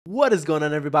What is going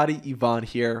on, everybody? Yvonne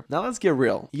here. Now let's get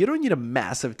real. You don't need a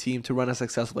massive team to run a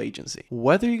successful agency.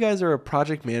 Whether you guys are a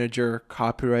project manager,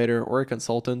 copywriter, or a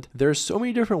consultant, there's so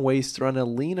many different ways to run a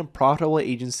lean and profitable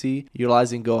agency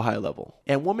utilizing GoHighLevel.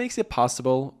 And what makes it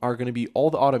possible are going to be all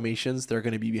the automations that are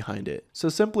going to be behind it. So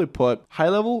simply put,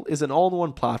 HighLevel is an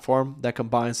all-in-one platform that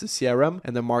combines the CRM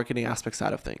and the marketing aspect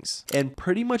side of things. And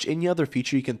pretty much any other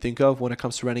feature you can think of when it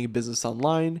comes to running a business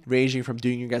online, ranging from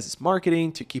doing your guys'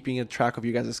 marketing to keeping a track of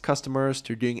your guys' customers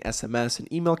to doing SMS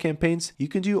and email campaigns, you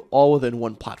can do all within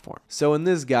one platform. So in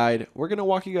this guide, we're going to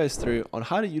walk you guys through on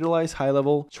how to utilize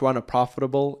HighLevel to run a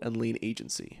profitable and lean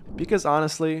agency. Because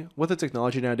honestly, with the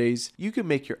technology nowadays, you can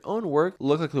make your own work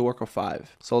look like the work of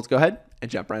 5. So let's go ahead and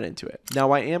jump right into it.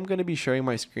 Now I am going to be sharing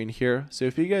my screen here, so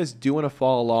if you guys do want to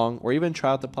follow along or even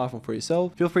try out the platform for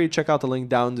yourself, feel free to check out the link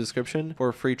down in the description for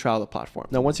a free trial of the platform.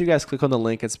 Now once you guys click on the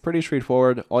link, it's pretty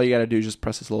straightforward. All you got to do is just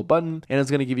press this little button and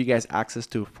it's going to give you guys access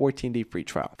to a 14-day free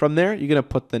trial. From there, you're going to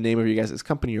put the name of your guys'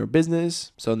 company or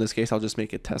business. So in this case, I'll just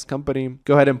make it test company.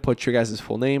 Go ahead and put your guys'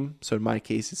 full name. So in my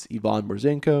case, it's Yvonne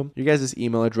Borzenko, your guys'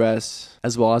 email address,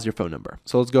 as well as your phone number.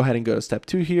 So let's go ahead and go to step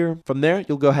 2 here. From there,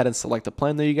 you'll go ahead and select the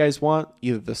plan that you guys want,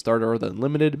 either the starter or the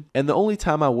unlimited. And the only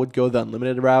time I would go the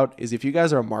unlimited route is if you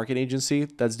guys are a marketing agency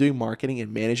that's doing marketing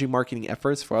and managing marketing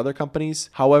efforts for other companies.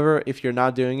 However, if you're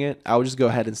not doing it, I would just go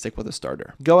ahead and stick with the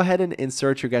starter. Go ahead and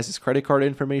insert your guys' credit card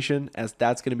information, as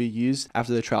that's going to be used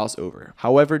after the trial is over.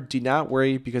 However, do not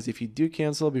worry, because if you do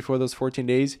cancel before those 14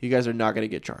 days, you guys are not going to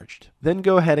get charged. Then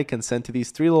go ahead and consent to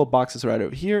these 3 little boxes right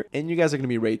over here, and you guys are going to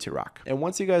be ready to rock. And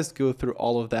once you guys go through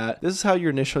all of that, this is how your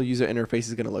initial user interface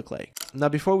is going to look like. Now,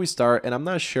 before we start, and I'm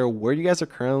not sure where you guys are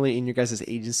currently in your guys'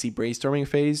 agency brainstorming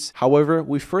phase. However,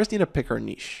 we first need to pick our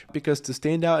niche, because to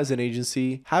stand out as an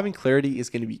agency, having clarity is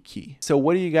going to be key. So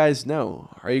what do you guys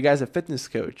know? Are you guys a fitness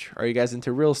coach? Are you guys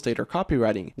into real estate or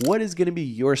copywriting? What is going to be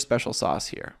your special sauce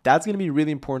here? That's going to be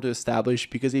really important to establish,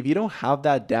 because if you don't have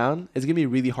that down, it's going to be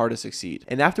really hard to succeed.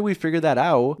 And after we figure that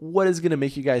out, what is going to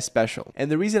make you guys special? And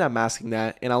the reason I'm asking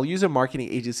that, and I'll use a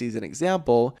marketing agency as an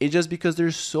example, is just because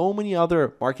there's so many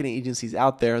other marketing agencies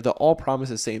out there that all promise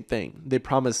the same thing. They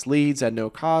promise leads at no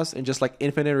cost and just like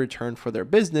infinite return for their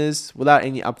business without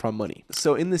any upfront money.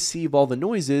 So in the sea of all the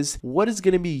noises, what is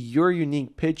going to be your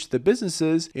unique pitch to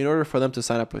businesses in order for them to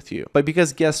sign up with you? But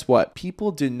because guess what?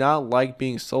 People do not like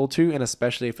being sold to, and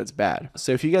especially if it's bad.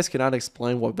 So if you guys cannot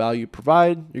explain what value you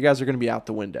provide, you guys are going to be out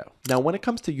the window. Now, when it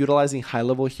comes to utilizing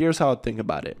HighLevel, here's how I think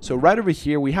about it. So right over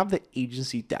here, we have the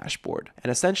agency dashboard.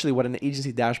 And essentially what an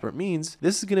agency dashboard means,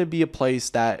 this is going to be a place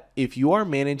that if you are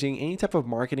managing any type of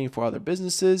marketing for other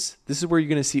businesses, this is where you're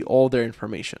going to see all their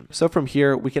information. So from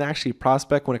here, we can actually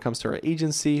prospect when it comes to our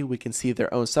agency. We can see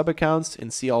their own sub accounts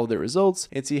and see all their results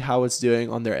and see how it's doing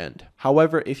on their end.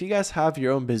 However, if you guys have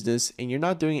your own business and you're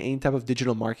not doing any type of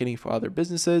digital marketing for other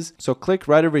businesses, so click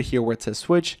right over here where it says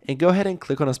switch and go ahead and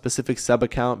click on a specific sub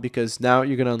account, because now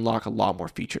you're going to unlock a lot more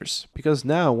features. Because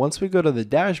now once we go to the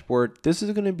dashboard, this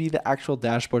is going to be the actual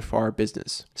dashboard for our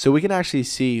business. So we can actually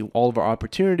see all of our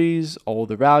opportunities, all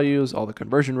the values, all the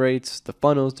conversion rates, the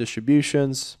funnels,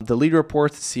 distributions, the lead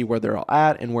reports to see where they're all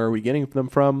at and where are we getting them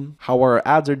from, how our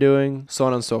ads are doing, so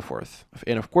on and so forth.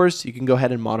 And of course, you can go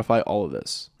ahead and modify all of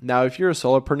this. Now, if you're a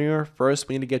solopreneur, first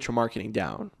we need to get your marketing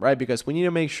down, right? Because we need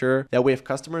to make sure that we have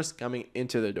customers coming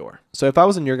into the door. So if I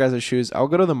was in your guys' shoes, I'll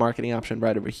go to the marketing option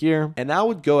right over here, and I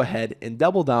would go ahead and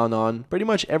double down on pretty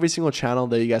much every single channel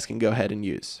that you guys can go ahead and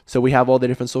use. So we have all the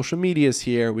different social medias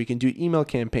here. We can do email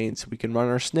campaigns. We can run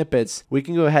our snippets. We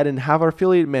can go ahead and have our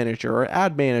affiliate manager or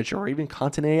ad manager or even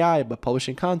content AI, but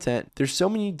publishing content. There's so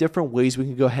many different ways we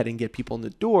can go ahead and get people in the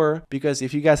door, because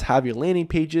if you guys have your landing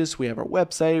pages, we have our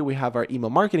website, we have our email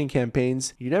marketing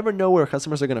campaigns, you never know where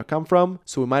customers are going to come from,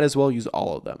 so we might as well use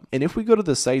all of them. And if we go to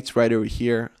the sites right over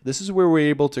here, this is where we're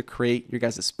able to create your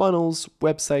guys' funnels,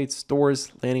 websites,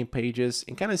 stores, landing pages,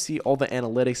 and kind of see all the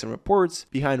analytics and reports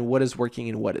behind what is working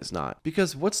and what is not.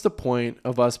 Because what's the point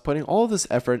of us putting all of this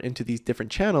effort into these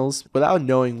different channels without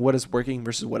knowing what is working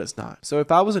versus what is not? So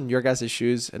if I was in your guys'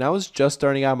 shoes and I was just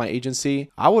starting out my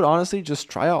agency, I would honestly just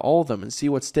try out all of them and see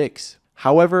what sticks.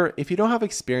 However, if you don't have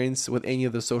experience with any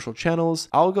of the social channels,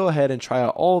 I'll go ahead and try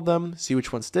out all of them, see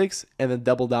which one sticks, and then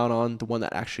double down on the one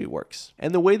that actually works.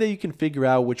 And the way that you can figure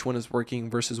out which one is working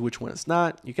versus which one is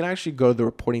not, you can actually go to the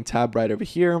reporting tab right over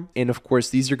here. And of course,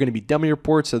 these are going to be dummy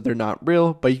reports, so they're not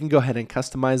real, but you can go ahead and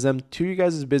customize them to your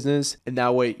guys' business. And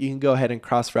that way you can go ahead and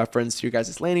cross-reference your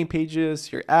guys' landing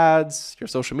pages, your ads, your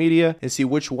social media, and see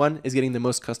which one is getting the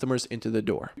most customers into the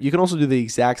door. You can also do the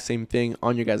exact same thing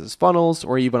on your guys' funnels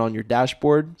or even on your dashboard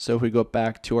dashboard. So if we go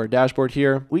back to our dashboard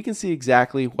here, we can see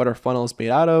exactly what our funnel is made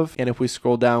out of. And if we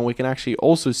scroll down, we can actually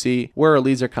also see where our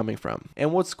leads are coming from.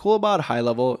 And what's cool about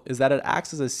GoHighLevel is that it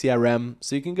acts as a CRM.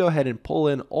 So you can go ahead and pull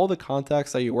in all the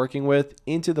contacts that you're working with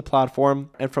into the platform.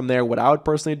 And from there, what I would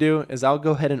personally do is I'll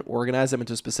go ahead and organize them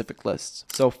into specific lists.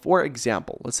 So for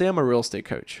example, let's say I'm a real estate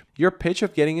coach. Your pitch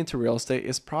of getting into real estate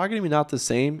is probably going to be not the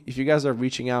same if you guys are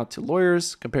reaching out to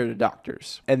lawyers compared to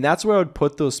doctors. And that's where I would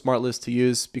put those smart lists to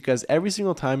use, because every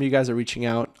single time you guys are reaching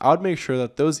out, I would make sure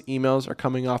that those emails are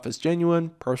coming off as genuine,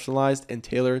 personalized, and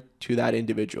tailored to that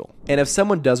individual. And if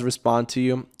someone does respond to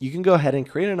you, you can go ahead and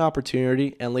create an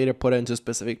opportunity and later put it into a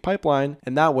specific pipeline.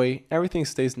 And that way everything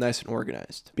stays nice and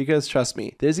organized. Because trust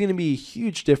me, there's going to be a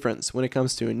huge difference when it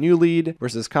comes to a new lead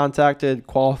versus contacted,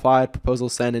 qualified, proposal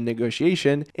send, and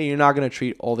negotiation. And you're not going to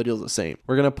treat all the deals the same.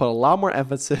 We're going to put a lot more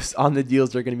emphasis on the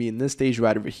deals that are going to be in this stage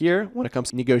right over here when it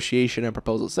comes to negotiation and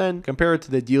proposal send, compared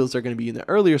to the deals that are going to be in the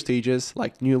earlier stages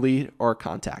like new lead or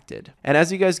contacted. And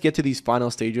as you guys get to these final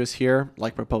stages here,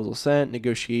 like proposal sent,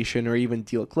 negotiation, or even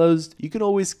deal closed, you can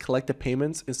always collect the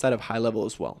payments inside of GoHighLevel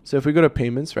as well. So if we go to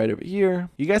payments right over here,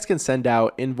 you guys can send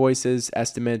out invoices,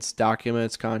 estimates,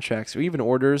 documents, contracts, or even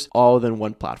orders all within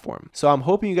one platform. So I'm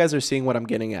hoping you guys are seeing what I'm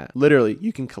getting at. Literally,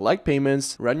 you can collect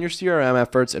payments, run your CRM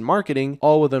efforts and marketing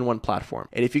all within one platform.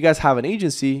 And if you guys have an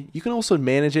agency, you can also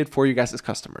manage it for your guys'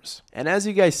 customers. And as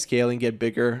you guys scale and get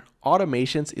bigger,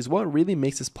 automations is what really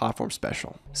makes this platform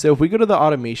special. So if we go to the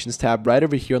automations tab right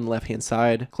over here on the left hand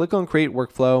side, click on create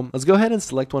workflow. Let's go ahead and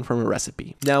select one from a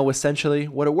recipe. Now essentially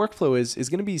what a workflow is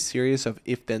going to be a series of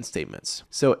if then statements.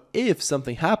 So if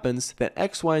something happens, then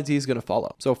X, Y, and Z is going to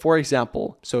follow. So for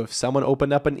example, so if someone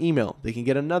opened up an email, they can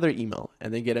get another email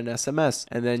and then get an SMS,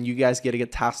 and then you guys get to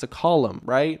get tasked to call them,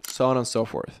 right? So on and so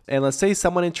forth. And let's say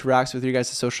someone interacts with your guys'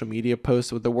 social media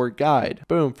post with the word guide.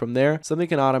 Boom, from there, something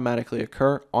can automatically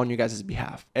occur on your guys'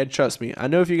 behalf. And trust me, I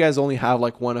know if you guys only have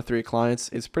like 1 or 3 clients,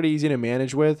 it's pretty easy to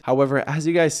manage with. However, as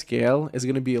you guys scale, it's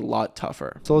going to be a lot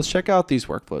tougher. So let's check out these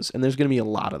workflows, and there's going to be a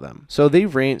lot of them. So they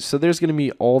range, so there's going to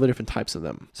be all the different types of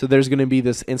them. So there's going to be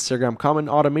this Instagram comment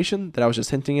automation that I was just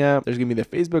hinting at. There's going to be the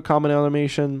Facebook comment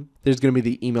automation. There's going to be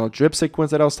the email drip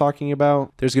sequence that I was talking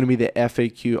about. There's going to be the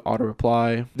FAQ auto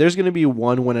reply. There's going to be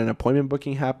one when an appointment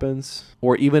booking happens,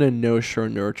 or even a no-show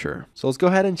nurture. So let's go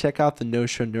ahead and check out the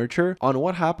no-show nurture on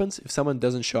what happens if someone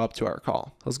doesn't show up to our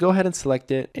call. Let's go ahead and select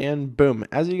it, and boom,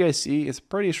 as you guys see, it's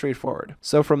pretty straightforward.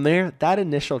 So from there, that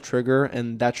initial trigger,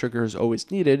 and that trigger is always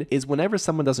needed, is whenever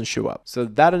someone doesn't show up. So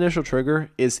that initial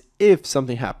trigger is if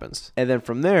something happens. And then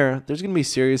from there, there's going to be a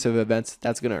series of events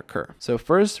that's going to occur. So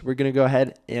first, we're going to go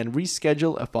ahead and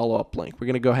reschedule a follow-up link. We're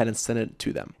going to go ahead and send it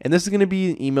to them. And this is going to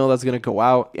be an email that's going to go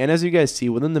out. And as you guys see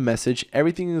within the message,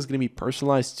 everything is going to be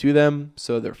personalized to them.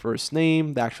 So their first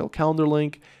name, the actual calendar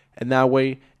link, and that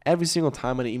way, every single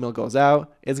time an email goes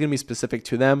out, it's going to be specific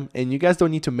to them, and you guys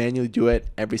don't need to manually do it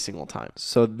every single time.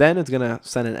 So then it's going to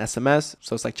send an SMS.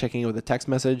 So it's like checking in with a text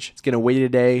message. It's going to wait a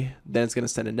day, then it's going to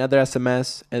send another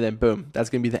SMS, and then boom, that's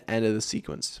going to be the end of the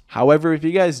sequence. However, if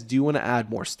you guys do want to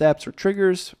add more steps or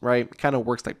triggers, right, it kind of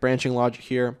works like branching logic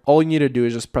here. All you need to do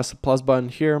is just press the plus button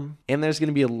here, and there's going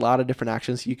to be a lot of different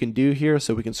actions you can do here.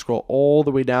 So we can scroll all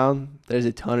the way down. There's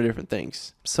a ton of different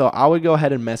things. So I would go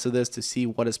ahead and mess with this to see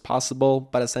what is possible,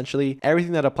 but essentially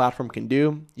everything that a platform can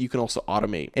do, you can also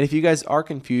automate. And if you guys are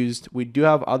confused, we do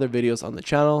have other videos on the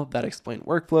channel that explain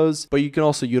workflows, but you can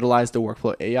also utilize the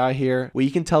workflow AI here, where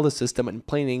you can tell the system in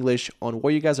plain English on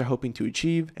what you guys are hoping to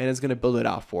achieve, and it's going to build it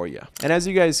out for you. And as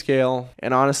you guys scale,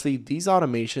 and honestly, these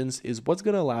automations is what's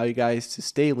going to allow you guys to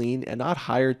stay lean and not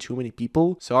hire too many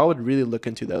people. So I would really look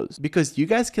into those, because you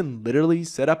guys can literally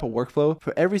set up a workflow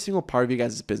for every single part of your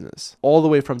guys' business, all the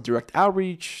way from direct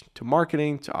outreach to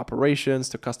marketing to operations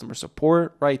to customer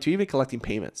support, right, to even collecting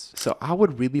payments. So I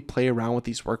would really play around with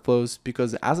these workflows,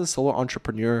 because as a solo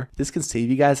entrepreneur, this can save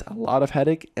you guys a lot of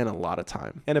headache and a lot of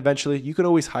time. And eventually you can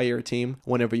always hire a team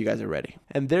whenever you guys are ready.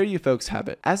 And there you folks have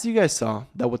it. As you guys saw,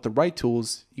 that with the right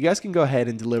tools, you guys can go ahead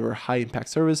and deliver high impact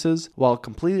services while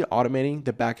completely automating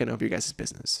the back end of your guys'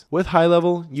 business. With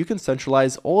GoHighLevel, you can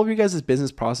centralize all of your guys'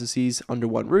 business processes under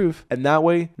one roof, and that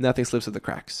way nothing slips through the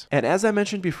cracks. And as I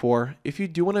mentioned before, if you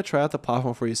do want to try out the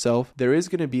platform for yourself, there is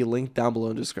going to be a link down below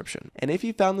in the description. And if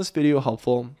you found this video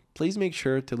helpful, please make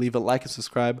sure to leave a like and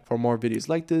subscribe for more videos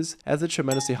like this, as it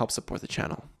tremendously helps support the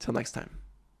channel. Till next time,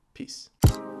 peace.